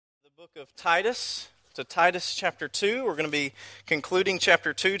book of Titus, to Titus chapter 2. We're going to be concluding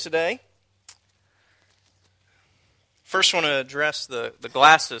chapter 2 today. First, I want to address the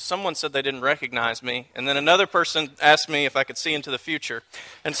glasses. Someone said they didn't recognize me, and then another person asked me if I could see into the future.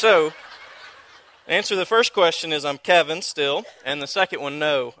 And so, the answer to the first question is I'm Kevin still, and the second one,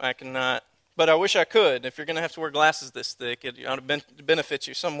 no, I cannot. But I wish I could. If you're going to have to wear glasses this thick, it ought to benefit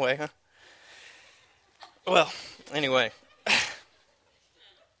you some way, huh? Well, anyway.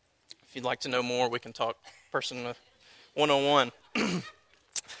 If you'd like to know more, we can talk one-on-one.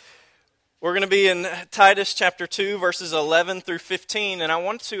 We're going to be in Titus chapter 2, verses 11 through 15, and I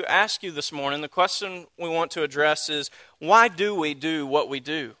want to ask you this morning, the question we want to address is, why do we do what we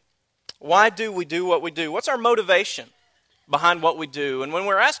do? Why do we do what we do? What's our motivation behind what we do? And when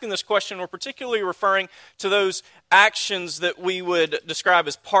we're asking this question, we're particularly referring to those actions that we would describe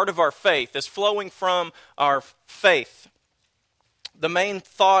as part of our faith, as flowing from our faith. The main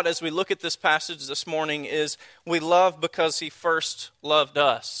thought as we look at this passage this morning is we love because He first loved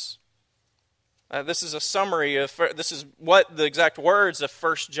us. This is a summary of, this is what the exact words of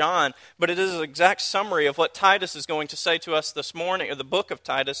 1 John, but it is an exact summary of what Titus is going to say to us this morning, or the book of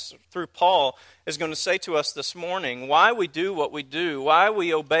Titus through Paul is going to say to us this morning. Why we do what we do, why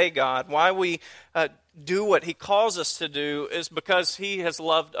we obey God, why we do what He calls us to do is because He has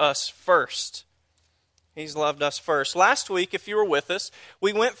loved us first. He's loved us first. Last week, if you were with us,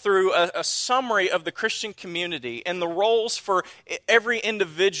 we went through a summary of the Christian community and the roles for every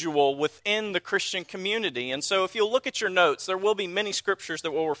individual within the Christian community. And so if you'll look at your notes, there will be many scriptures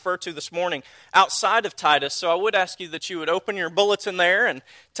that we'll refer to this morning outside of Titus. So I would ask you that you would open your bulletin there and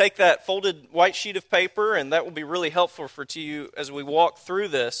take that folded white sheet of paper, and that will be really helpful to you as we walk through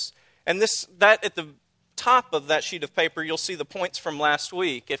this. And that at the top of that sheet of paper, you'll see the points from last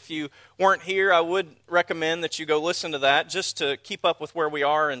week. If you weren't here, I would recommend that you go listen to that just to keep up with where we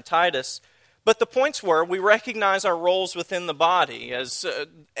are in Titus. But the points were, we recognize our roles within the body as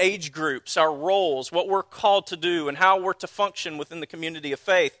age groups, our roles, what we're called to do, and how we're to function within the community of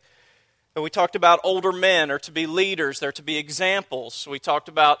faith. And we talked about older men are to be leaders, they're to be examples. We talked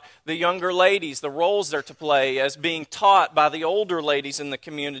about the younger ladies, the roles they're to play as being taught by the older ladies in the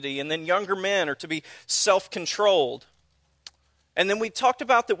community. And then younger men are to be self-controlled. And then we talked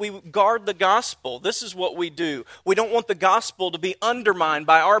about that we guard the gospel. This is what we do. We don't want the gospel to be undermined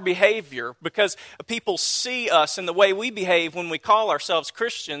by our behavior because people see us in the way we behave when we call ourselves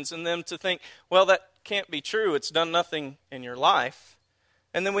Christians, and them to think, well, that can't be true. It's done nothing in your life.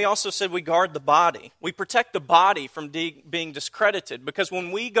 And then we also said we guard the body. We protect the body from being discredited, because when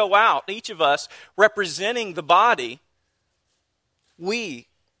we go out, each of us representing the body, we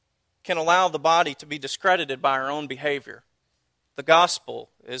can allow the body to be discredited by our own behavior. The gospel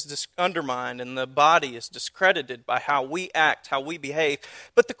is undermined and the body is discredited by how we act, how we behave.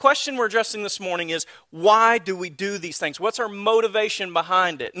 But the question we're addressing this morning is, why do we do these things? What's our motivation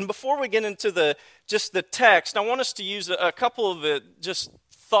behind it? And before we get into the text, I want us to use a couple of just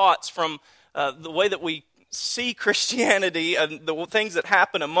thoughts from the way that we see Christianity and the things that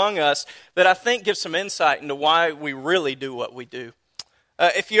happen among us that I think give some insight into why we really do what we do.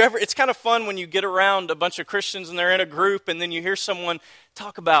 It's kind of fun when you get around a bunch of Christians and they're in a group, and then you hear someone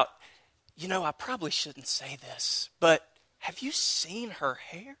talk about, I probably shouldn't say this, but have you seen her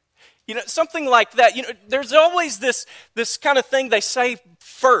hair? Something like that. There's always this kind of thing they say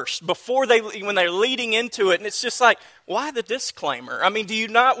first when they're leading into it, and it's just like, why the disclaimer? I mean, do you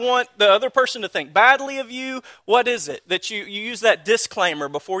not want the other person to think badly of you? What is it that you use that disclaimer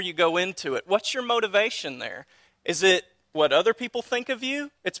before you go into it? What's your motivation there? Is it what other people think of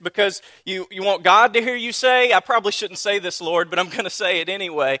you? It's because you want God to hear you say, I probably shouldn't say this, Lord, but I'm going to say it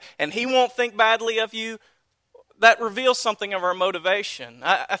anyway, and He won't think badly of you? That reveals something of our motivation.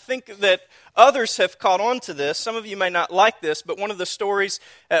 I think that others have caught on to this. Some of you may not like this, but one of the stories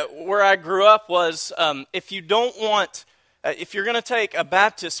where I grew up was if you're going to take a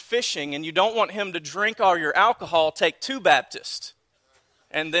Baptist fishing and you don't want him to drink all your alcohol, take 2 Baptists,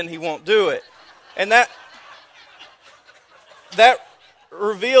 and then he won't do it. And that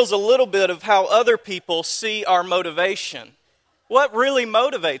reveals a little bit of how other people see our motivation. What really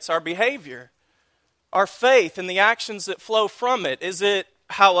motivates our behavior? Our faith and the actions that flow from it. Is it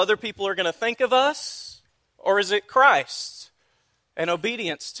how other people are going to think of us? Or is it Christ and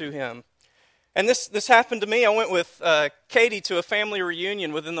obedience to Him? And this happened to me. I went with Katie to a family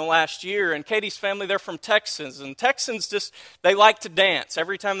reunion within the last year. And Katie's family, they're from Texas. And Texans they like to dance.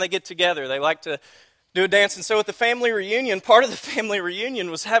 Every time they get together, they like to do a dance. And so at the family reunion, part of the family reunion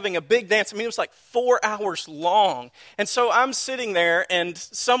was having a big dance. I mean, it was like 4 hours long. And so I'm sitting there, and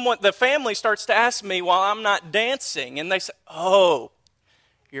the family starts to ask me while I'm not dancing. And they say, oh,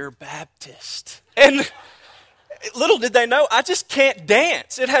 you're Baptist. And little did they know, I just can't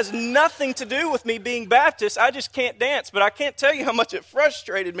dance. It has nothing to do with me being Baptist. I just can't dance. But I can't tell you how much it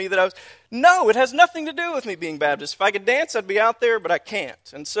frustrated me that no, it has nothing to do with me being Baptist. If I could dance, I'd be out there, but I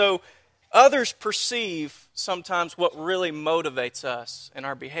can't. And so others perceive sometimes what really motivates us in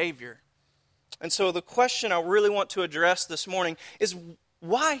our behavior. And so the question I really want to address this morning is,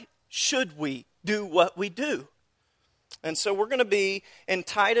 why should we do what we do? And so we're going to be in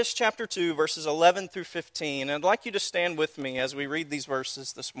Titus chapter 2, verses 11 through 15. And I'd like you to stand with me as we read these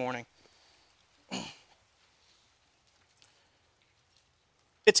verses this morning.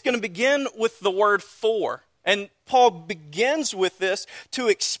 It's going to begin with the word for. And Paul begins with this to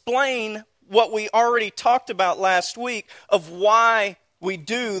explain what we already talked about last week of why we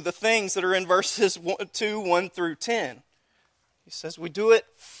do the things that are in verses 2, 1 through 10. He says we do it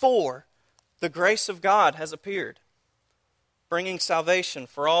for the grace of God has appeared, bringing salvation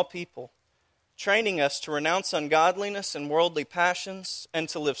for all people, training us to renounce ungodliness and worldly passions, and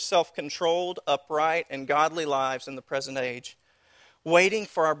to live self-controlled, upright, and godly lives in the present age, waiting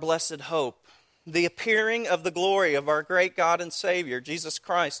for our blessed hope, the appearing of the glory of our great God and Savior, Jesus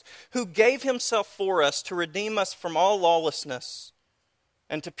Christ, who gave himself for us to redeem us from all lawlessness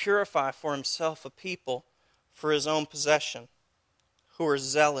and to purify for himself a people for his own possession, who are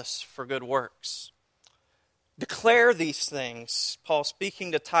zealous for good works. Declare these things, Paul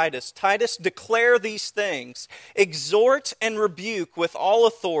speaking to Titus. Titus, declare these things. Exhort and rebuke with all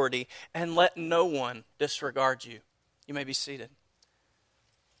authority, and let no one disregard you. You may be seated.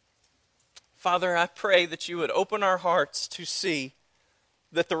 Father, I pray that you would open our hearts to see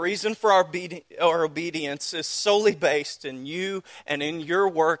that the reason for our obedience is solely based in you and in your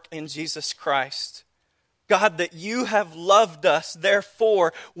work in Jesus Christ. God, that you have loved us,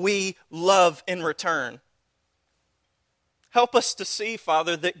 therefore we love in return. Help us to see,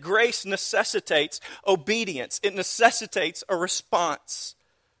 Father, that grace necessitates obedience. It necessitates a response.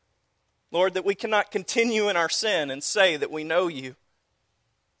 Lord, that we cannot continue in our sin and say that we know you.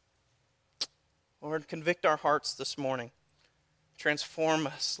 Lord, convict our hearts this morning. Transform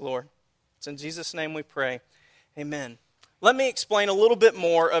us, Lord. It's in Jesus' name we pray. Amen. Let me explain a little bit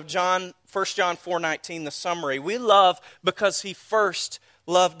more of 1 John 4:19, the summary. We love because he first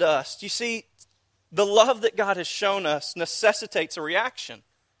loved us. You see, the love that God has shown us necessitates a reaction.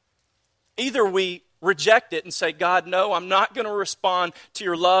 Either we reject it and say, God, no, I'm not going to respond to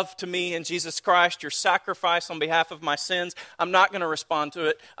your love to me in Jesus Christ, your sacrifice on behalf of my sins. I'm not going to respond to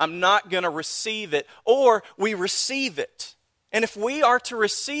it. I'm not going to receive it. Or we receive it. And if we are to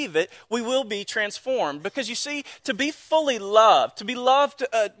receive it, we will be transformed. Because you see, to be fully loved, to be loved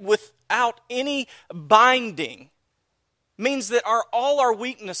without any binding, means that all our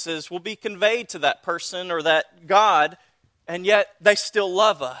weaknesses will be conveyed to that person or that God, and yet they still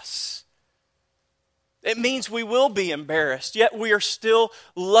love us. It means we will be embarrassed, yet we are still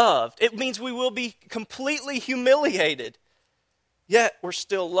loved. It means we will be completely humiliated, yet we're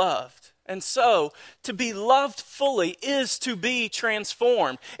still loved. And so, to be loved fully is to be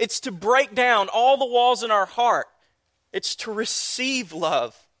transformed. It's to break down all the walls in our heart. It's to receive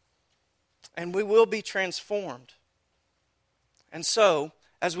love, and we will be transformed. And so,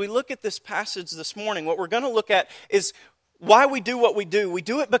 as we look at this passage this morning, what we're going to look at is why we do what we do. We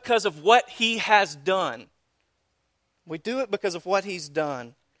do it because of what he has done. We do it because of what he's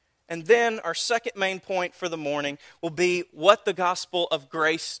done. And then our second main point for the morning will be what the gospel of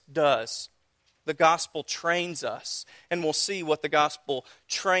grace does. The gospel trains us, and we'll see what the gospel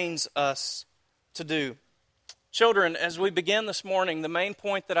trains us to do. Children, as we begin this morning, the main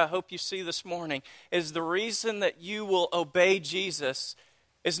point that I hope you see this morning is the reason that you will obey Jesus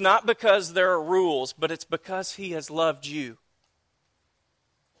is not because there are rules, but it's because he has loved you.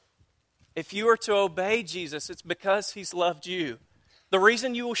 If you are to obey Jesus, it's because he's loved you. The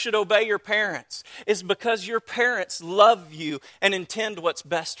reason you should obey your parents is because your parents love you and intend what's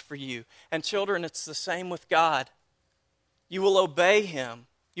best for you. And children, it's the same with God. You will obey him.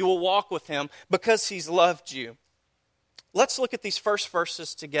 You will walk with him because he's loved you. Let's look at these first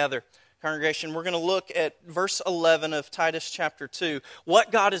verses together, congregation. We're going to look at verse 11 of Titus chapter 2.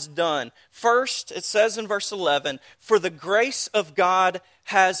 What God has done. First, it says in verse 11, for the grace of God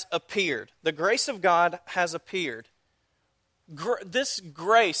has appeared. The grace of God has appeared. This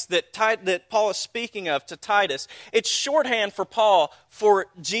grace that Paul is speaking of to Titus, it's shorthand for Paul for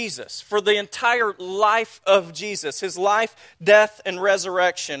Jesus, for the entire life of Jesus, his life, death, and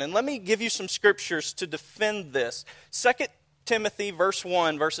resurrection. And let me give you some scriptures to defend this. 2 Timothy verse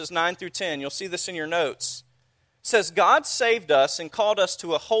 1, verses 9 through 10. You'll see this in your notes. says, God saved us and called us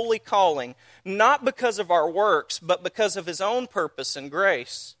to a holy calling, not because of our works, but because of his own purpose and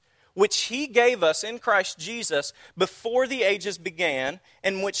grace, which he gave us in Christ Jesus before the ages began,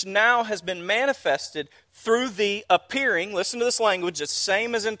 and which now has been manifested through the appearing, listen to this language, it's the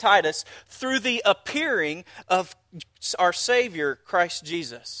same as in Titus, through the appearing of our Savior, Christ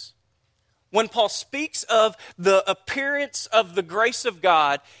Jesus. When Paul speaks of the appearance of the grace of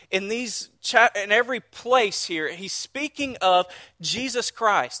God in every place here, he's speaking of Jesus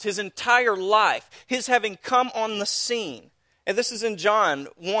Christ, his entire life, his having come on the scene. And this is in John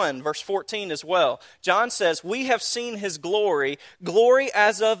 1, verse 14 as well. John says, we have seen his glory, glory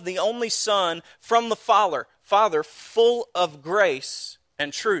as of the only Son from the Father, full of grace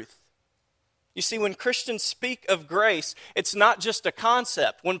and truth. You see, when Christians speak of grace, it's not just a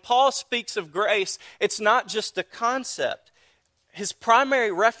concept. When Paul speaks of grace, it's not just a concept. His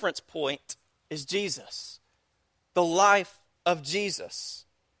primary reference point is Jesus, the life of Jesus.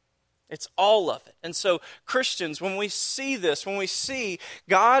 It's all of it. And so Christians, when we see this, when we see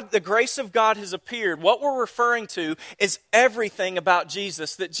God, the grace of God has appeared, what we're referring to is everything about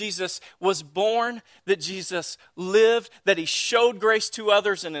Jesus. That Jesus was born, that Jesus lived, that he showed grace to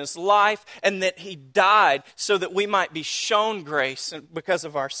others in his life, and that he died so that we might be shown grace because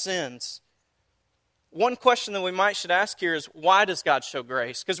of our sins. One question that we should ask here is, why does God show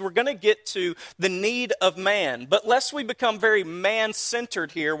grace? Because we're going to get to the need of man. But lest we become very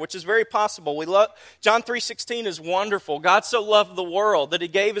man-centered here, which is very possible. John 3:16 is wonderful. God so loved the world that he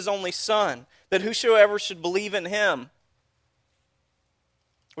gave his only Son, that whosoever should believe in him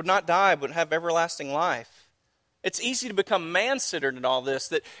would not die, but have everlasting life. It's easy to become man-centered in all this,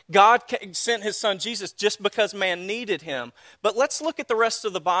 that God sent his Son Jesus just because man needed him. But let's look at the rest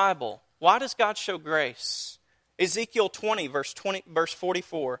of the Bible. Why does God show grace? Ezekiel 20, verse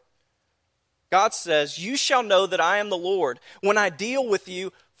 44. God says, you shall know that I am the Lord when I deal with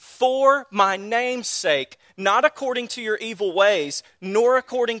you for my name's sake, not according to your evil ways, nor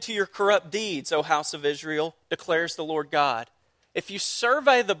according to your corrupt deeds, O house of Israel, declares the Lord God. If you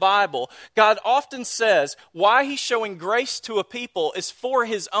survey the Bible, God often says why he's showing grace to a people is for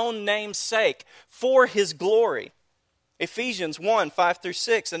his own name's sake, for his glory. Ephesians 1, 5 through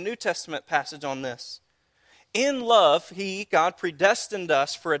 6, a New Testament passage on this. In love, God, predestined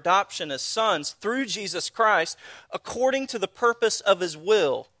us for adoption as sons through Jesus Christ, according to the purpose of his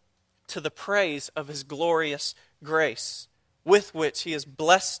will, to the praise of his glorious grace, with which he has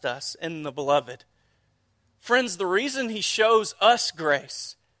blessed us in the beloved. Friends, the reason he shows us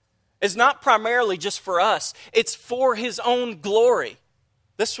grace is not primarily just for us. It's for his own glory.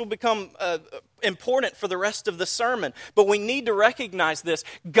 This will become important for the rest of the sermon. But we need to recognize this.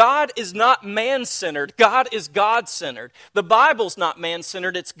 God is not man-centered. God is God-centered. The Bible's not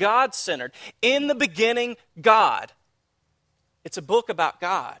man-centered. It's God-centered. In the beginning, God. It's a book about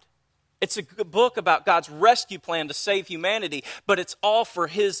God. It's a book about God's rescue plan to save humanity, but it's all for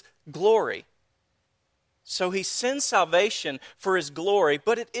his glory. So he sends salvation for his glory,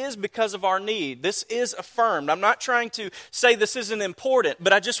 but it is because of our need. This is affirmed. I'm not trying to say this isn't important,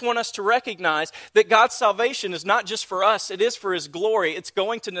 but I just want us to recognize that God's salvation is not just for us, it is for his glory. It's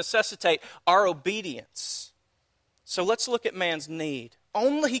going to necessitate our obedience. So let's look at man's need.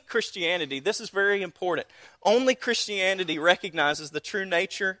 Only Christianity, this is very important, only Christianity recognizes the true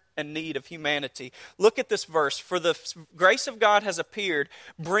nature and need of humanity. Look at this verse. For the grace of God has appeared,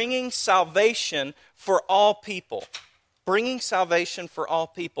 bringing salvation for all people. Bringing salvation for all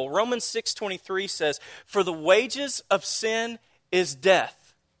people. Romans 6:23 says, for the wages of sin is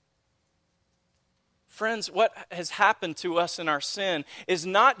death. Friends, what has happened to us in our sin is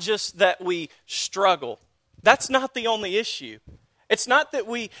not just that we struggle. That's not the only issue. It's not that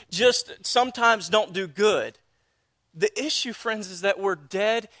we just sometimes don't do good. The issue, friends, is that we're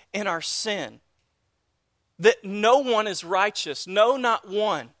dead in our sin. That no one is righteous. No, not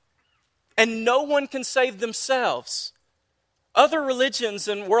one. And no one can save themselves. Other religions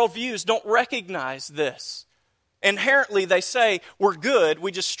and worldviews don't recognize this. Inherently, they say, we're good,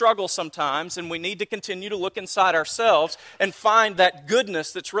 we just struggle sometimes, and we need to continue to look inside ourselves and find that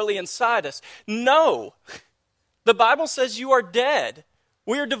goodness that's really inside us. No. The Bible says you are dead.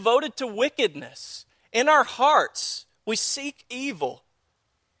 We are devoted to wickedness. In our hearts, we seek evil.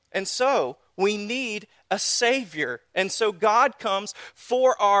 And so, we need a Savior. And so God comes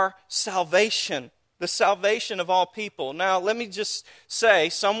for our salvation, the salvation of all people. Now, let me just say,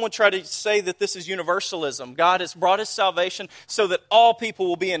 some would try to say that this is universalism. God has brought his salvation so that all people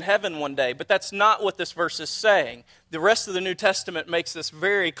will be in heaven one day. But that's not what this verse is saying. The rest of the New Testament makes this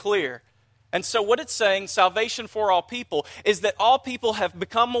very clear. And so what it's saying, salvation for all people, is that all people have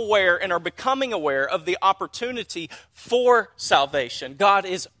become aware and are becoming aware of the opportunity for salvation. God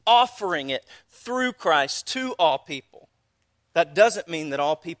is offering it through Christ to all people. That doesn't mean that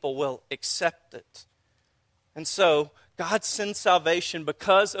all people will accept it. And so God sends salvation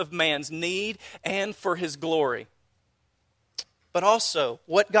because of man's need and for his glory. But also,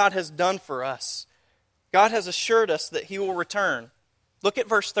 what God has done for us. God has assured us that he will return. Look at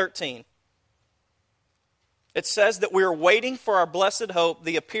verse 13. It says that we are waiting for our blessed hope,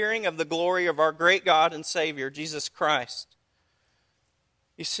 the appearing of the glory of our great God and Savior, Jesus Christ.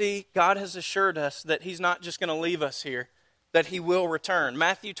 You see, God has assured us that he's not just going to leave us here, that he will return.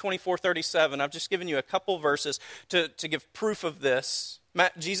 Matthew 24:37, I've just given you a couple verses to give proof of this.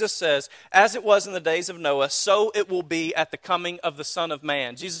 Jesus says, as it was in the days of Noah, so it will be at the coming of the Son of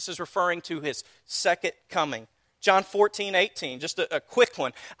Man. Jesus is referring to his second coming. John 14:18, just a quick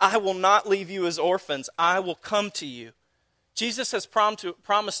one. I will not leave you as orphans. I will come to you. Jesus has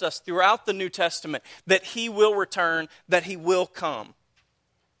promised us throughout the New Testament that he will return, that he will come.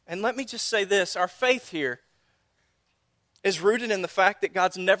 And let me just say this, our faith here is rooted in the fact that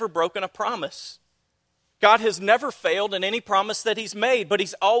God's never broken a promise. God has never failed in any promise that he's made, but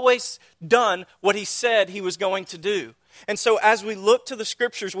he's always done what he said he was going to do. And so as we look to the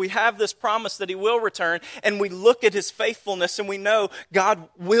scriptures, we have this promise that he will return, and we look at his faithfulness and we know God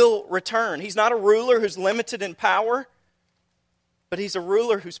will return. He's not a ruler who's limited in power, but he's a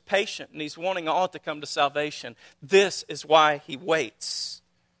ruler who's patient and he's wanting all to come to salvation. This is why he waits.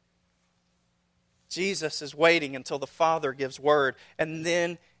 Jesus is waiting until the Father gives word, and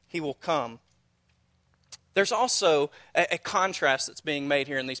then he will come. There's also a contrast that's being made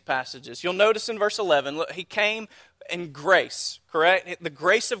here in these passages. You'll notice in verse 11, look, he came in grace, correct? The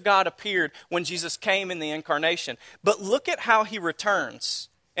grace of God appeared when Jesus came in the incarnation. But look at how he returns.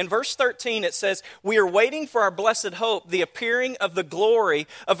 In verse 13 it says, we are waiting for our blessed hope, the appearing of the glory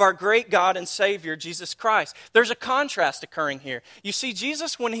of our great God and Savior, Jesus Christ. There's a contrast occurring here. You see,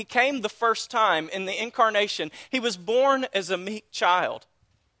 Jesus, when he came the first time in the incarnation, he was born as a meek child,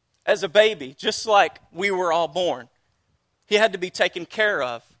 as a baby, just like we were all born. He had to be taken care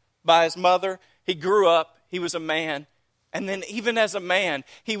of by his mother. He grew up. He was a man. And then even as a man,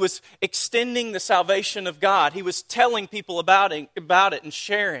 he was extending the salvation of God. He was telling people about it and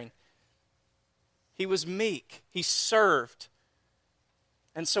sharing. He was meek. He served.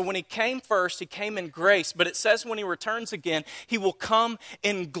 And so when he came first, he came in grace. But it says when he returns again, he will come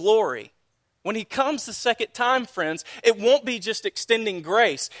in glory. When he comes the second time, friends, it won't be just extending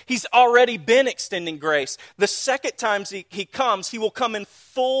grace. He's already been extending grace. The second time he comes, he will come in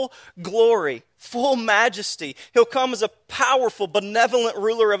full glory, full majesty. He'll come as a powerful, benevolent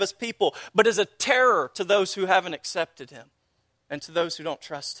ruler of his people, but as a terror to those who haven't accepted him and to those who don't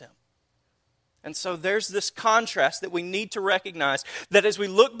trust him. And so there's this contrast that we need to recognize, that as we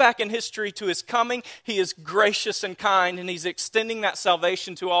look back in history to his coming, he is gracious and kind, and he's extending that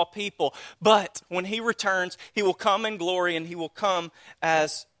salvation to all people. But when he returns, he will come in glory, and he will come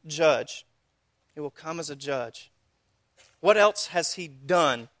as judge. He will come as a judge. What else has he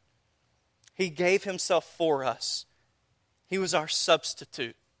done? He gave himself for us. He was our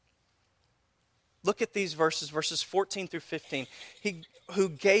substitute. Look at these verses 14 through 15. He who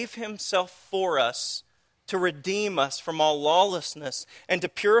gave himself for us to redeem us from all lawlessness and to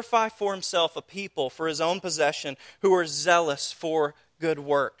purify for himself a people for his own possession who are zealous for good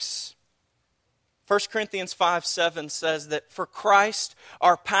works. 1 Corinthians 5:7 says that for Christ,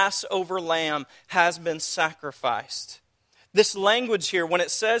 our Passover lamb, has been sacrificed. This language here, when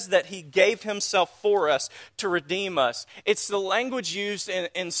it says that he gave himself for us to redeem us, it's the language used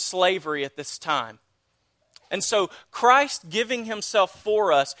in slavery at this time. And so Christ giving himself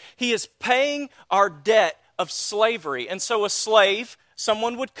for us, he is paying our debt of slavery. And so a slave,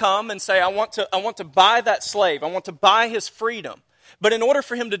 someone would come and say, I want to buy that slave. I want to buy his freedom. But in order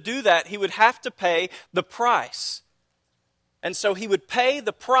for him to do that, he would have to pay the price. And so he would pay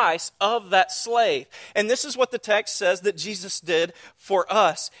the price of that slave. And this is what the text says that Jesus did for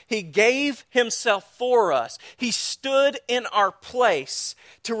us. He gave himself for us. He stood in our place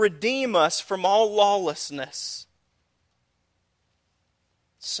to redeem us from all lawlessness.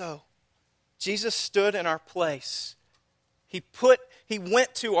 So, Jesus stood in our place. He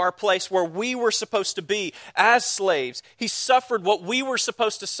went to our place where we were supposed to be as slaves. He suffered what we were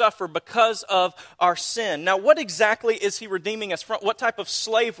supposed to suffer because of our sin. Now, what exactly is he redeeming us from? What type of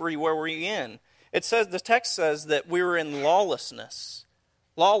slavery were we in? The text says that we were in lawlessness.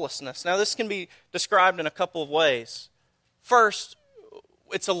 Lawlessness. Now, this can be described in a couple of ways. First,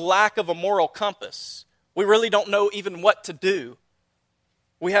 it's a lack of a moral compass. We really don't know even what to do.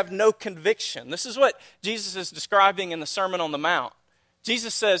 We have no conviction. This is what Jesus is describing in the Sermon on the Mount.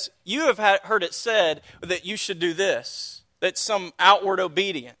 Jesus says, you have heard it said that you should do this, that's some outward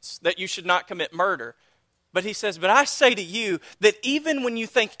obedience, that you should not commit murder. But he says, but I say to you that even when you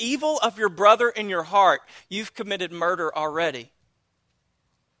think evil of your brother in your heart, you've committed murder already.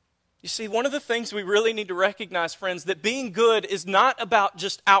 You see, one of the things we really need to recognize, friends, that being good is not about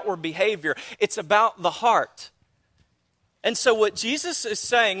just outward behavior. It's about the heart. And so what Jesus is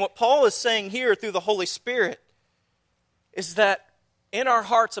saying, what Paul is saying here through the Holy Spirit, is that in our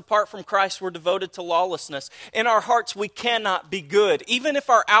hearts, apart from Christ, we're devoted to lawlessness. In our hearts, we cannot be good. Even if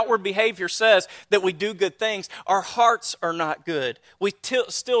our outward behavior says that we do good things, our hearts are not good. We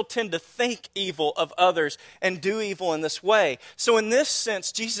still tend to think evil of others and do evil in this way. So in this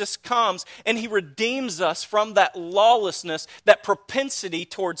sense, Jesus comes and he redeems us from that lawlessness, that propensity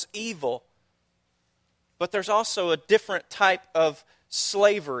towards evil. But there's also a different type of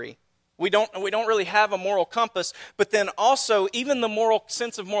slavery. We don't really have a moral compass, but then also, even the moral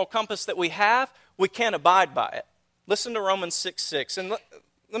sense of moral compass that we have, we can't abide by it. Listen to Romans 6:6, and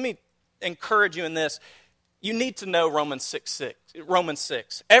let me encourage you in this. You need to know Romans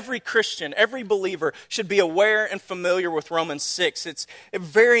 6. Every Christian, every believer should be aware and familiar with Romans 6. It's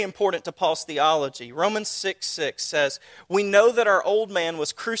very important to Paul's theology. Romans 6:6 says, we know that our old man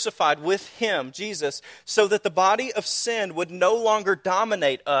was crucified with him, Jesus, so that the body of sin would no longer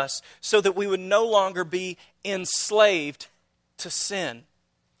dominate us, so that we would no longer be enslaved to sin.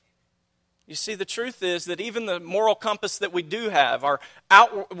 You see, the truth is that even the moral compass that we do have,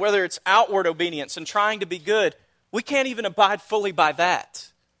 whether it's outward obedience and trying to be good, we can't even abide fully by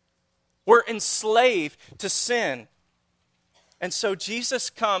that. We're enslaved to sin. And so Jesus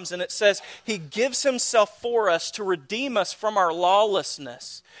comes and it says he gives himself for us to redeem us from our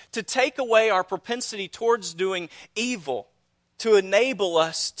lawlessness, to take away our propensity towards doing evil, to enable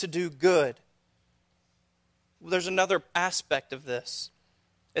us to do good. There's another aspect of this.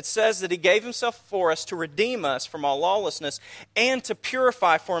 It says that he gave himself for us to redeem us from all lawlessness and to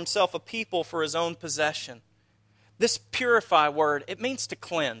purify for himself a people for his own possession. This purify word, it means to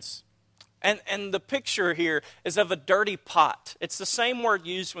cleanse. And the picture here is of a dirty pot. It's the same word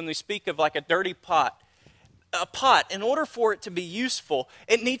used when we speak of like a dirty pot. A pot, in order for it to be useful,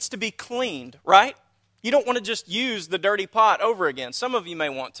 it needs to be cleaned, right? You don't want to just use the dirty pot over again. Some of you may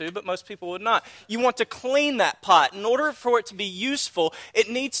want to, but most people would not. You want to clean that pot. In order for it to be useful, it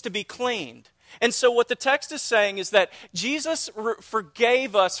needs to be cleaned. And so what the text is saying is that Jesus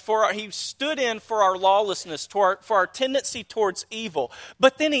forgave us he stood in for our lawlessness, for our tendency towards evil.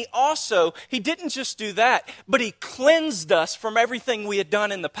 But then he didn't just do that, but he cleansed us from everything we had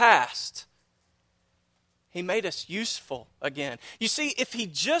done in the past. He made us useful again. You see, if he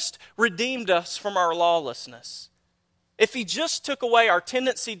just redeemed us from our lawlessness, if he just took away our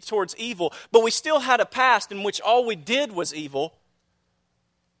tendency towards evil, but we still had a past in which all we did was evil,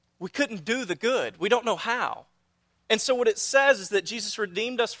 we couldn't do the good. We don't know how. And so what it says is that Jesus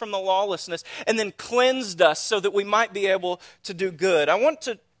redeemed us from the lawlessness and then cleansed us so that we might be able to do good. I want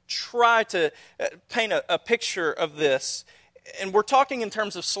to try to paint a picture of this. And we're talking in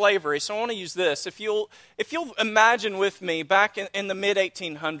terms of slavery, so I want to use this. If you'll imagine with me, back in the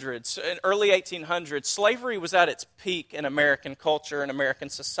mid-1800s, early 1800s, slavery was at its peak in American culture and American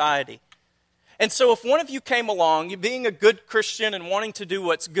society. And so if one of you came along, you being a good Christian and wanting to do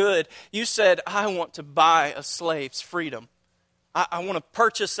what's good, you said, I want to buy a slave's freedom. I want to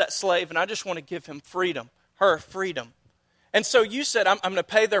purchase that slave and I just want to give him freedom, her freedom. And so you said, I'm going to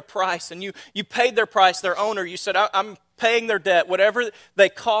pay their price. And you paid their price, their owner. You said, I'm paying their debt. Whatever they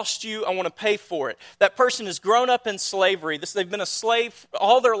cost you, I want to pay for it. That person has grown up in slavery. They've been a slave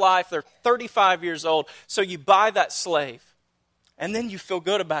all their life. They're 35 years old. So you buy that slave. And then you feel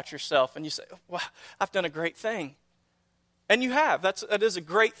good about yourself. And you say, wow, I've done a great thing. And you have. That is a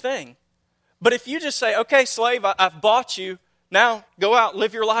great thing. But if you just say, okay, slave, I've bought you. Now go out,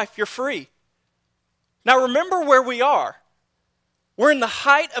 live your life. You're free. Now remember where we are. We're in the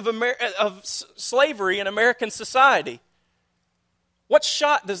height of slavery in American society. What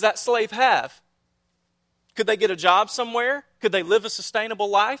shot does that slave have? Could they get a job somewhere? Could they live a sustainable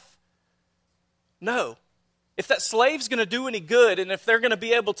life? No. If that slave's going to do any good, and if they're going to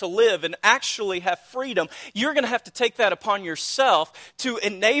be able to live and actually have freedom, you're going to have to take that upon yourself to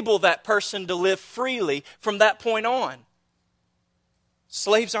enable that person to live freely from that point on.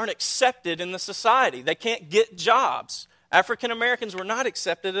 Slaves aren't accepted in the society. They can't get jobs. African Americans were not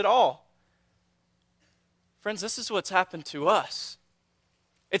accepted at all. Friends, this is what's happened to us.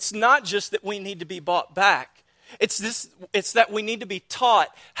 It's not just that we need to be bought back. It's that we need to be taught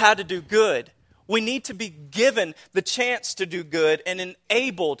how to do good. We need to be given the chance to do good and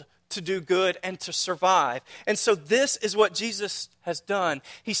enabled to do good and to survive. And so this is what Jesus has done.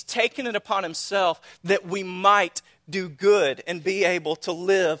 He's taken it upon himself that we might do good and be able to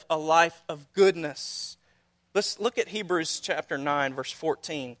live a life of goodness. Let's look at Hebrews chapter 9, verse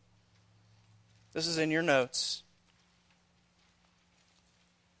 14. This is in your notes.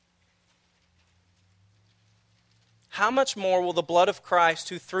 How much more will the blood of Christ,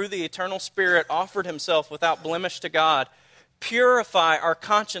 who through the eternal Spirit offered himself without blemish to God, purify our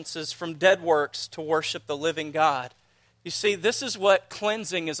consciences from dead works to worship the living God? You see, this is what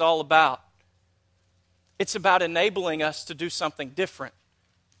cleansing is all about. It's about enabling us to do something different.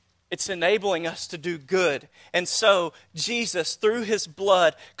 It's enabling us to do good. And so, Jesus, through his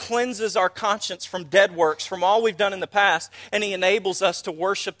blood, cleanses our conscience from dead works, from all we've done in the past, and he enables us to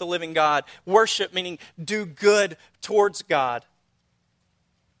worship the living God. Worship meaning do good towards God.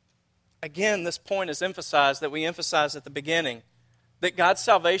 Again, this point is emphasized that we emphasized at the beginning, that God's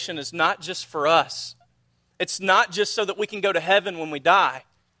salvation is not just for us. It's not just so that we can go to heaven when we die.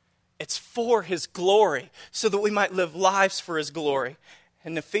 It's for his glory, so that we might live lives for his glory.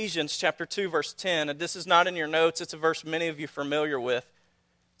 In Ephesians chapter 2, verse 10, and this is not in your notes, it's a verse many of you are familiar with.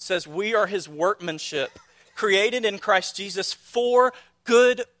 It says, we are his workmanship, created in Christ Jesus for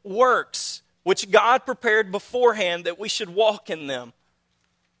good works, which God prepared beforehand that we should walk in them.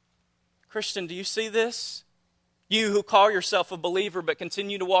 Christian, do you see this? You who call yourself a believer but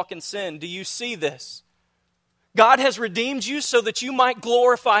continue to walk in sin, do you see this? God has redeemed you so that you might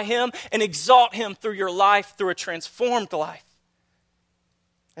glorify him and exalt him through your life, through a transformed life.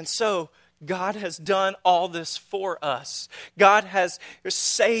 And so, God has done all this for us. God has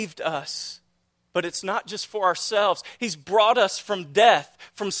saved us. But it's not just for ourselves. He's brought us from death,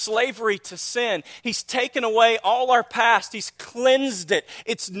 from slavery to sin. He's taken away all our past. He's cleansed it.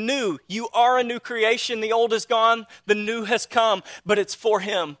 It's new. You are a new creation. The old is gone. The new has come. But it's for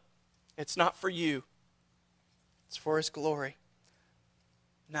him. It's not for you. It's for his glory.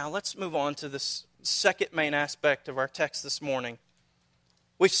 Now let's move on to this second main aspect of our text this morning.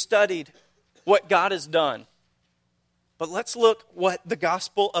 We've studied what God has done. But let's look what the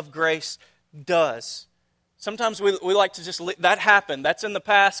gospel of grace does. Sometimes we like to just, that happened. That's in the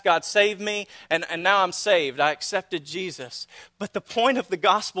past. God saved me, and now I'm saved. I accepted Jesus. But the point of the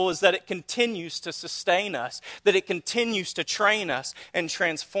gospel is that it continues to sustain us, that it continues to train us and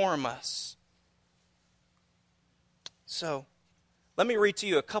transform us. So, let me read to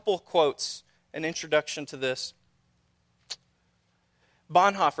you a couple of quotes, an introduction to this.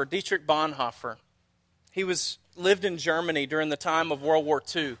 Dietrich Bonhoeffer, he lived in Germany during the time of World War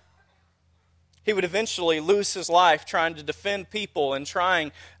II. He would eventually lose his life trying to defend people and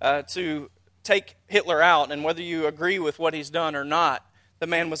trying to take Hitler out. And whether you agree with what he's done or not, the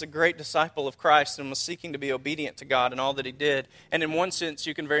man was a great disciple of Christ and was seeking to be obedient to God in all that he did. And in one sense,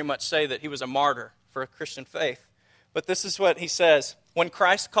 you can very much say that he was a martyr for a Christian faith. But this is what he says: when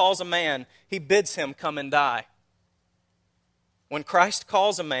Christ calls a man, he bids him come and die. When Christ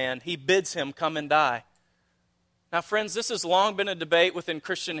calls a man, he bids him come and die. Now, friends, this has long been a debate within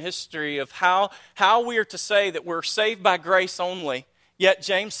Christian history of how we are to say that we're saved by grace only, yet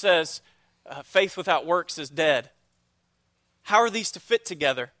James says faith without works is dead. How are these to fit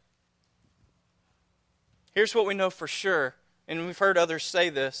together? Here's what we know for sure, and we've heard others say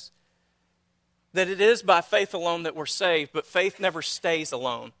this, that it is by faith alone that we're saved, but faith never stays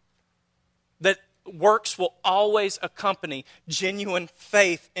alone. That works will always accompany genuine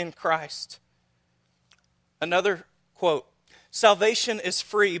faith in Christ. Another quote: salvation is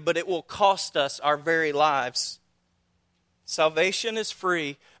free, but it will cost us our very lives. Salvation is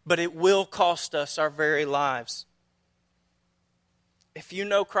free, but it will cost us our very lives. If you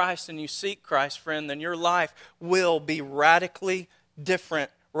know Christ and you seek Christ, friend, then your life will be radically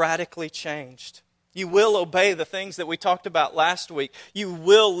different, radically changed. You will obey the things that we talked about last week. You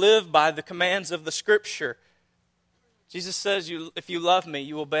will live by the commands of the Scripture. Jesus says, if you love me,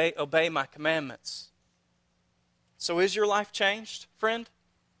 you obey my commandments. So is your life changed, friend?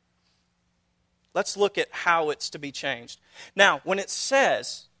 Let's look at how it's to be changed. Now, when it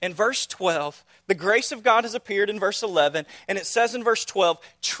says in verse 12, the grace of God has appeared in verse 11, and it says in verse 12,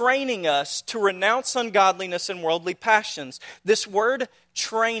 training us to renounce ungodliness and worldly passions. This word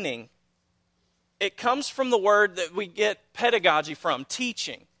training, it comes from the word that we get pedagogy from,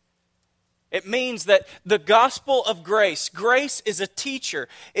 teaching. It means that the gospel of grace is a teacher.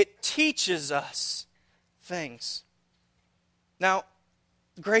 It teaches us things. Now,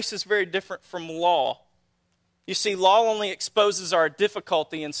 grace is very different from law. You see, law only exposes our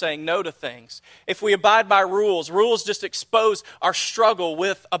difficulty in saying no to things. If we abide by rules just expose our struggle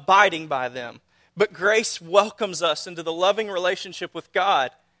with abiding by them. But grace welcomes us into the loving relationship with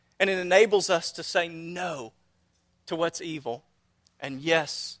God, and it enables us to say no to what's evil and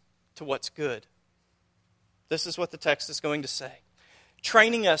yes to what's good. This is what the text is going to say.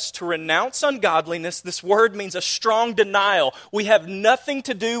 Training us to renounce ungodliness. This word means a strong denial. We have nothing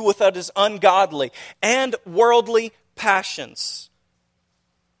to do with what is ungodly, and worldly passions,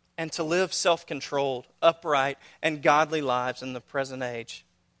 and to live self-controlled, upright, and godly lives in the present age.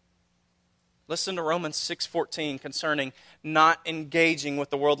 Listen to Romans 6:14 concerning not engaging with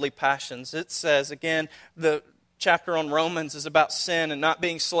the worldly passions. It says, again, the chapter on Romans is about sin and not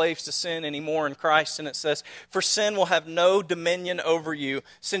being slaves to sin anymore in Christ. And it says, for sin will have no dominion over you,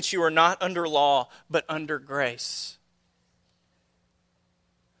 since you are not under law, but under grace.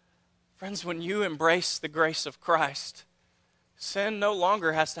 Friends, when you embrace the grace of Christ, sin no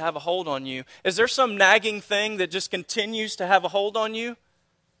longer has to have a hold on you. Is there some nagging thing that just continues to have a hold on you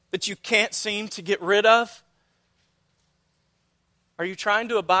that you can't seem to get rid of? Are you trying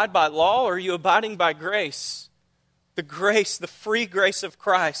to abide by law, or are you abiding by grace? The grace, the free grace of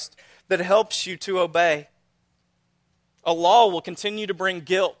Christ that helps you to obey. A law will continue to bring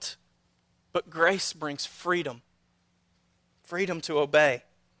guilt, but grace brings freedom. Freedom to obey.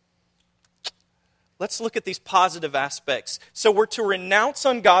 Let's look at these positive aspects. So we're to renounce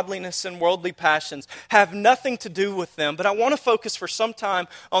ungodliness and worldly passions, have nothing to do with them. But I want to focus for some time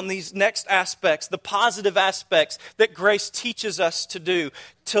on these next aspects, the positive aspects that grace teaches us to do.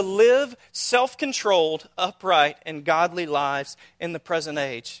 To live self-controlled, upright, and godly lives in the present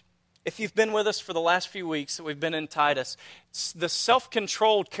age. If you've been with us for the last few weeks that we've been in Titus, the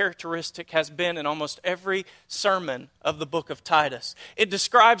self-controlled characteristic has been in almost every sermon of the book of Titus. It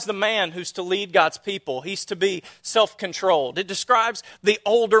describes the man who's to lead God's people. He's to be self-controlled. It describes the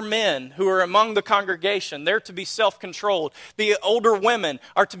older men who are among the congregation. They're to be self-controlled. The older women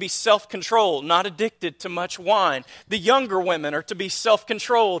are to be self-controlled, not addicted to much wine. The younger women are to be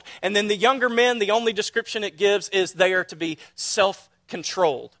self-controlled. And then the younger men, the only description it gives is they are to be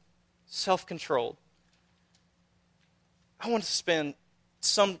self-controlled. Self-controlled. I want to spend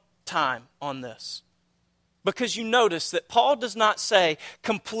some time on this, because you notice that Paul does not say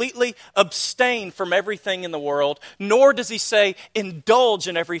completely abstain from everything in the world, nor does he say indulge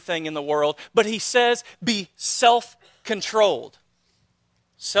in everything in the world, but he says be self-controlled.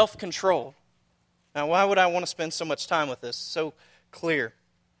 Self-controlled. Now, why would I want to spend so much time with this? So clear.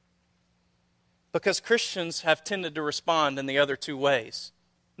 Because Christians have tended to respond in the other two ways.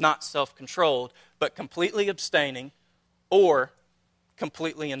 Not self-controlled, but completely abstaining or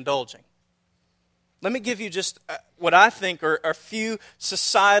completely indulging. Let me give you just what I think are a few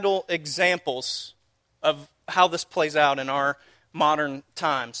societal examples of how this plays out in our modern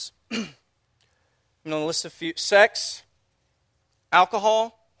times. I'm going to list a few. Sex,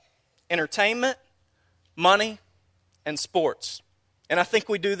 alcohol, entertainment, money, and sports. And I think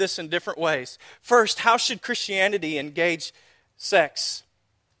we do this in different ways. First, how should Christianity engage sex?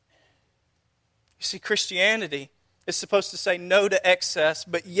 You see, Christianity is supposed to say no to excess,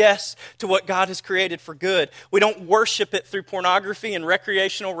 but yes to what God has created for good. We don't worship it through pornography and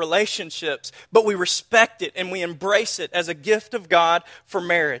recreational relationships, but we respect it and we embrace it as a gift of God for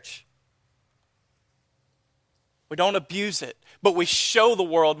marriage. We don't abuse it, but we show the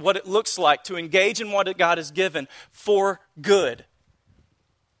world what it looks like to engage in what God has given for good.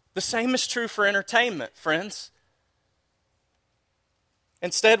 The same is true for entertainment, friends.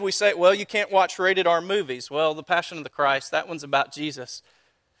 Instead, we say, well, you can't watch rated R movies. Well, The Passion of the Christ, that one's about Jesus.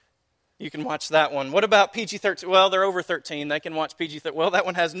 You can watch that one. What about PG-13? Well, they're over 13. They can watch PG-13. Well, that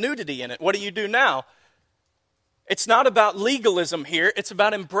one has nudity in it. What do you do now? It's not about legalism here. It's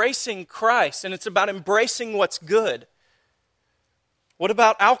about embracing Christ, and it's about embracing what's good. What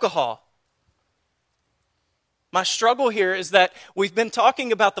about alcohol? My struggle here is that we've been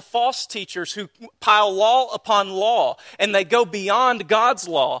talking about the false teachers who pile law upon law, and they go beyond God's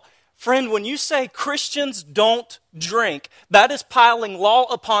law. Friend, when you say Christians don't drink, that is piling law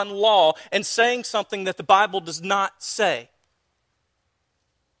upon law and saying something that the Bible does not say.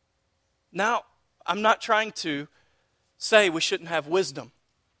 Now, I'm not trying to say we shouldn't have wisdom,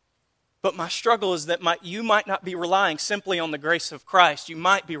 but my struggle is that you might not be relying simply on the grace of Christ. You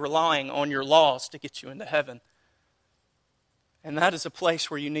might be relying on your laws to get you into heaven. And that is a place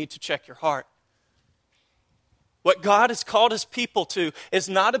where you need to check your heart. What God has called His people to is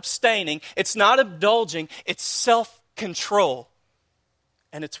not abstaining, it's not indulging, it's self-control.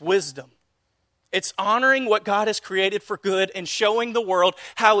 And it's wisdom. It's honoring what God has created for good and showing the world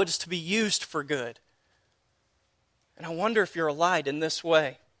how it is to be used for good. And I wonder if you're a light in this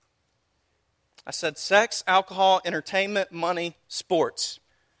way. I said sex, alcohol, entertainment, money, sports.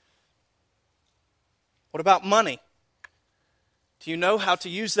 What about money? Do you know how to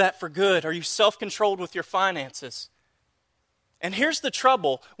use that for good? Are you self-controlled with your finances? And here's the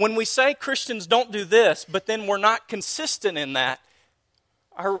trouble. When we say Christians don't do this, but then we're not consistent in that,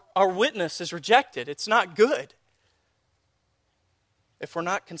 our witness is rejected. It's not good if we're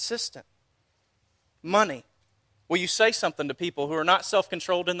not consistent. Money. Will you say something to people who are not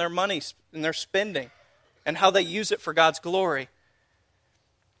self-controlled in their money, in their spending, and how they use it for God's glory?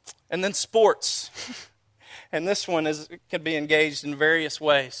 And then sports. And this one can be engaged in various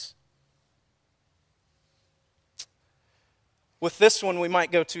ways. With this one, we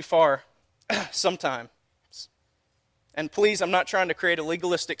might go too far sometimes. And please, I'm not trying to create a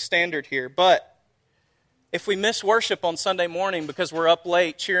legalistic standard here, but if we miss worship on Sunday morning because we're up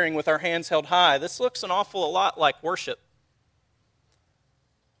late cheering with our hands held high, this looks an awful lot like worship.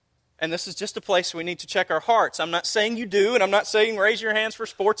 And this is just a place we need to check our hearts. I'm not saying you do, and I'm not saying raise your hands for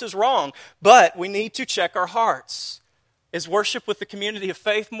sports is wrong, but we need to check our hearts. Is worship with the community of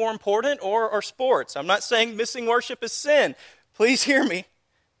faith more important or sports? I'm not saying missing worship is sin. Please hear me,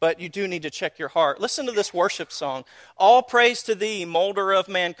 but you do need to check your heart. Listen to this worship song. All praise to thee, molder of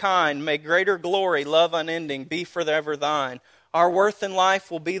mankind. May greater glory, love unending, be forever thine. Our worth in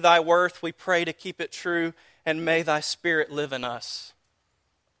life will be thy worth. We pray to keep it true, and may thy spirit live in us.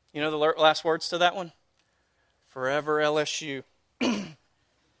 You know the last words to that one? Forever LSU.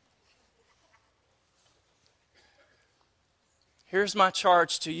 Here's my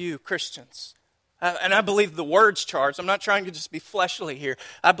charge to you, Christians. And I believe the word's charge. I'm not trying to just be fleshly here.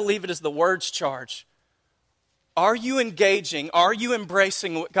 I believe it is the word's charge. Are you engaging? Are you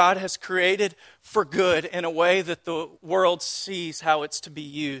embracing what God has created for good in a way that the world sees how it's to be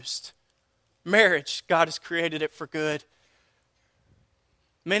used? Marriage, God has created it for good.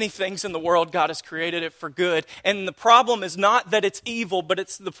 Many things in the world, God has created it for good. And the problem is not that it's evil, but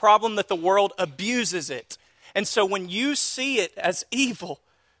it's the problem that the world abuses it. And so when you see it as evil,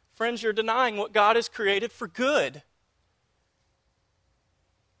 friends, you're denying what God has created for good.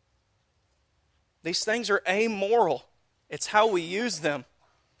 These things are amoral. It's how we use them.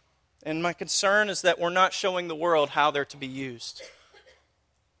 And my concern is that we're not showing the world how they're to be used.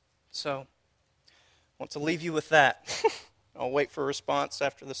 So, I want to leave you with that. I'll wait for a response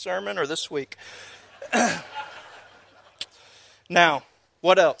after the sermon or this week. Now,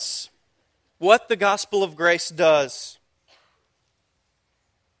 what else? What the gospel of grace does.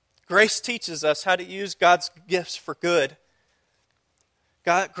 Grace teaches us how to use God's gifts for good.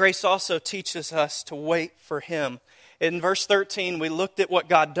 Grace also teaches us to wait for Him. In verse 13, we looked at what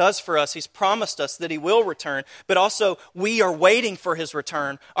God does for us. He's promised us that He will return, but also we are waiting for His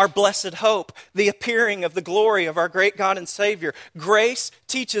return, our blessed hope, the appearing of the glory of our great God and Savior. Grace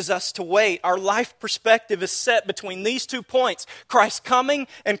teaches us to wait. Our life perspective is set between these 2 points, Christ coming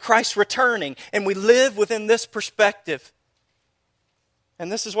and Christ returning, and we live within this perspective.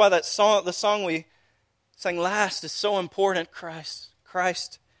 And this is why the song we sang last is so important.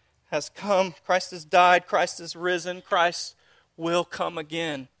 Christ has come, Christ has died, Christ has risen, Christ will come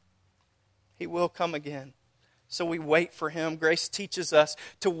again. He will come again. So we wait for Him. Grace teaches us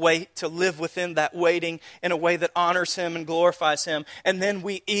to wait, to live within that waiting in a way that honors Him and glorifies Him. And then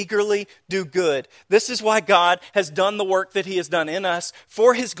we eagerly do good. This is why God has done the work that He has done in us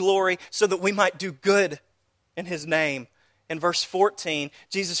for His glory, so that we might do good in His name. In verse 14,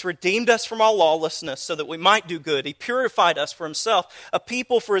 Jesus redeemed us from all lawlessness so that we might do good. He purified us for Himself, a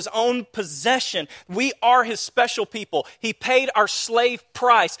people for His own possession. We are His special people. He paid our slave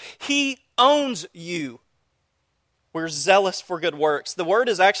price. He owns you. We're zealous for good works. The word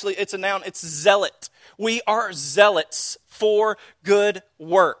is actually, it's a noun, it's zealot. We are zealots for good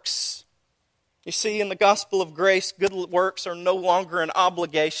works. You see, in the gospel of grace, good works are no longer an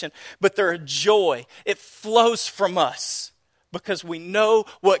obligation, but they're a joy. It flows from us because we know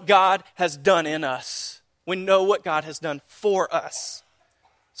what God has done in us. We know what God has done for us.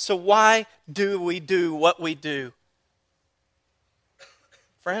 So why do we do what we do?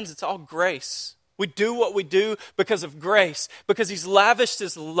 Friends, it's all grace. We do what we do because of grace, because He's lavished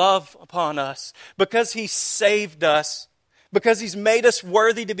His love upon us, because He saved us, because He's made us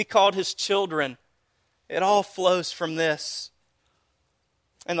worthy to be called His children. It all flows from this.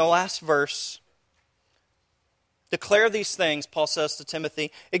 In the last verse, declare these things, Paul says to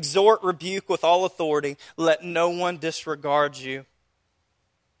Timothy, exhort, rebuke with all authority, let no one disregard you.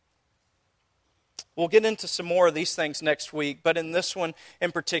 We'll get into some more of these things next week, but in this one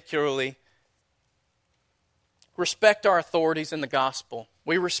in particularly, respect our authorities in the gospel.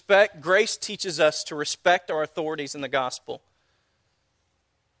 Grace teaches us to respect our authorities in the gospel.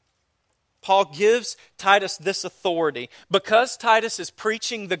 Paul gives Titus this authority. Because Titus is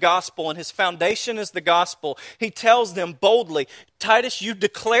preaching the gospel and his foundation is the gospel, he tells them boldly, Titus, you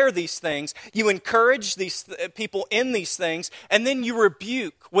declare these things, you encourage these people in these things, and then you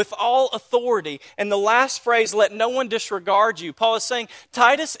rebuke with all authority. And the last phrase, let no one disregard you. Paul is saying,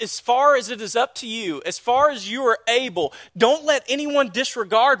 Titus, as far as it is up to you, as far as you are able, don't let anyone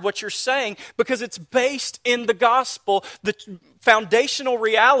disregard what you're saying, because it's based in the gospel, the foundational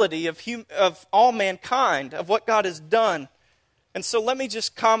reality of all mankind, of what God has done. And so let me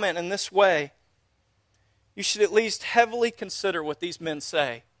just comment in this way. You should at least heavily consider what these men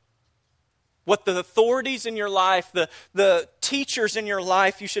say. What the authorities in your life, the teachers in your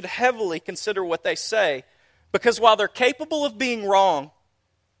life, you should heavily consider what they say. Because while they're capable of being wrong,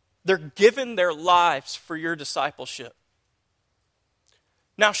 they're giving their lives for your discipleship.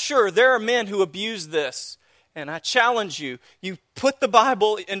 Now sure, there are men who abuse this. And I challenge you, you put the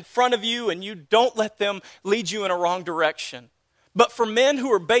Bible in front of you and you don't let them lead you in a wrong direction. But for men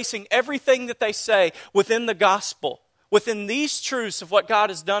who are basing everything that they say within the gospel, within these truths of what God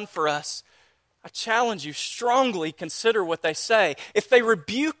has done for us, I challenge you, strongly consider what they say. If they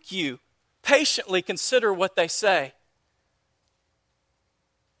rebuke you, patiently consider what they say.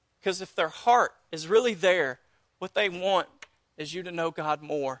 Because if their heart is really there, what they want is you to know God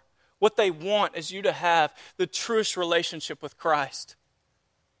more. What they want is you to have the truest relationship with Christ.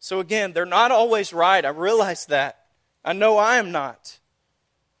 So again, they're not always right. I realize that. I know I am not.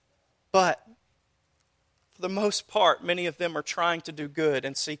 But for the most part, many of them are trying to do good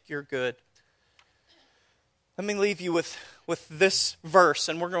and seek your good. Let me leave you with this verse,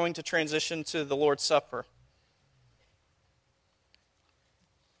 and we're going to transition to the Lord's Supper.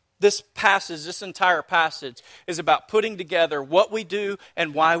 This passage, this entire passage, is about putting together what we do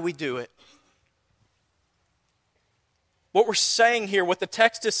and why we do it. What we're saying here, what the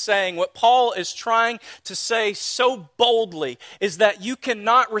text is saying, what Paul is trying to say so boldly, is that you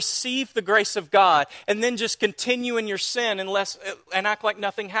cannot receive the grace of God and then just continue in your sin and act like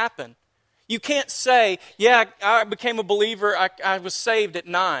nothing happened. You can't say, yeah, I became a believer, I was saved at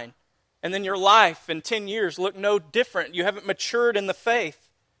 9, and then your life in 10 years looked no different. You haven't matured in the faith.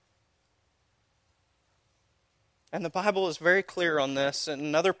 And the Bible is very clear on this. In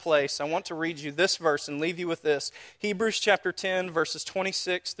another place, I want to read you this verse and leave you with this. Hebrews chapter 10, verses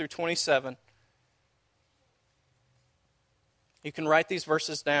 26 through 27. You can write these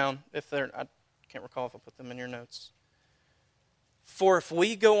verses down I can't recall if I put them in your notes. For if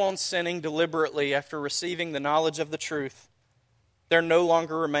we go on sinning deliberately after receiving the knowledge of the truth, there no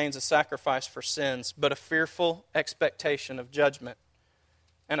longer remains a sacrifice for sins, but a fearful expectation of judgment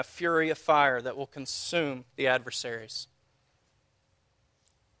and a fury of fire that will consume the adversaries.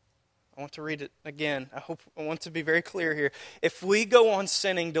 I want to read it again. I want to be very clear here. If we go on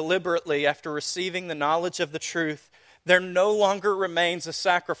sinning deliberately after receiving the knowledge of the truth, there no longer remains a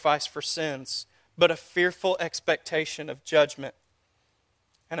sacrifice for sins, but a fearful expectation of judgment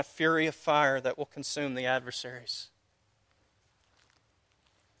and a fury of fire that will consume the adversaries.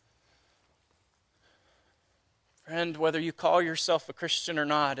 Friend, whether you call yourself a Christian or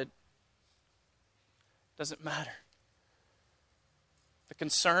not, it doesn't matter. The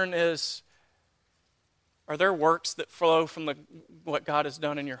concern is, are there works that flow from what God has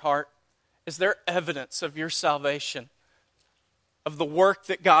done in your heart? Is there evidence of your salvation, of the work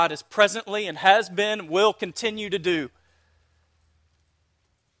that God is presently and has been, will continue to do?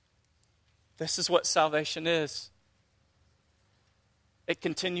 This is what salvation is. It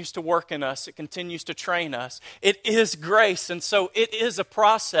continues to work in us. It continues to train us. It is grace, and so it is a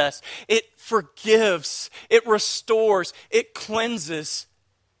process. It forgives. It restores. It cleanses.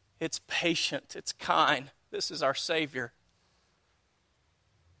 It's patient. It's kind. This is our Savior.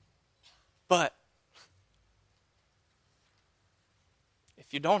 But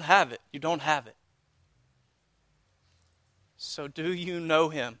if you don't have it, you don't have it. So do you know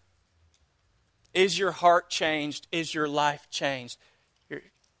Him? Is your heart changed? Is your life changed?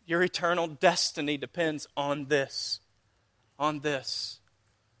 Your eternal destiny depends on this. On this.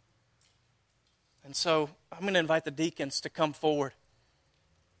 And so I'm going to invite the deacons to come forward.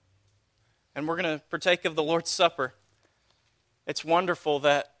 And we're going to partake of the Lord's Supper. It's wonderful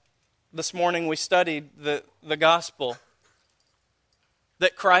that this morning we studied the gospel.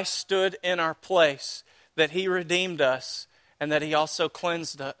 That Christ stood in our place. That He redeemed us. And that He also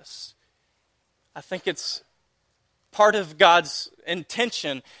cleansed us. I think it's part of God's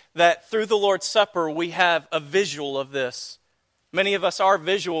intention that through the Lord's Supper we have a visual of this. Many of us are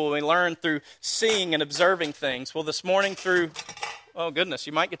visual. We learn through seeing and observing things. Well, this morning through, oh goodness,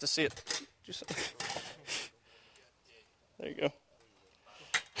 you might get to see it. There you go.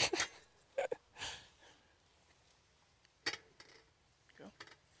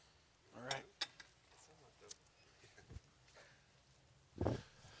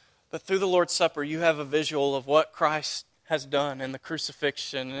 But through the Lord's Supper, you have a visual of what Christ has done in the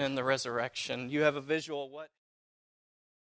crucifixion and in the resurrection. You have a visual of what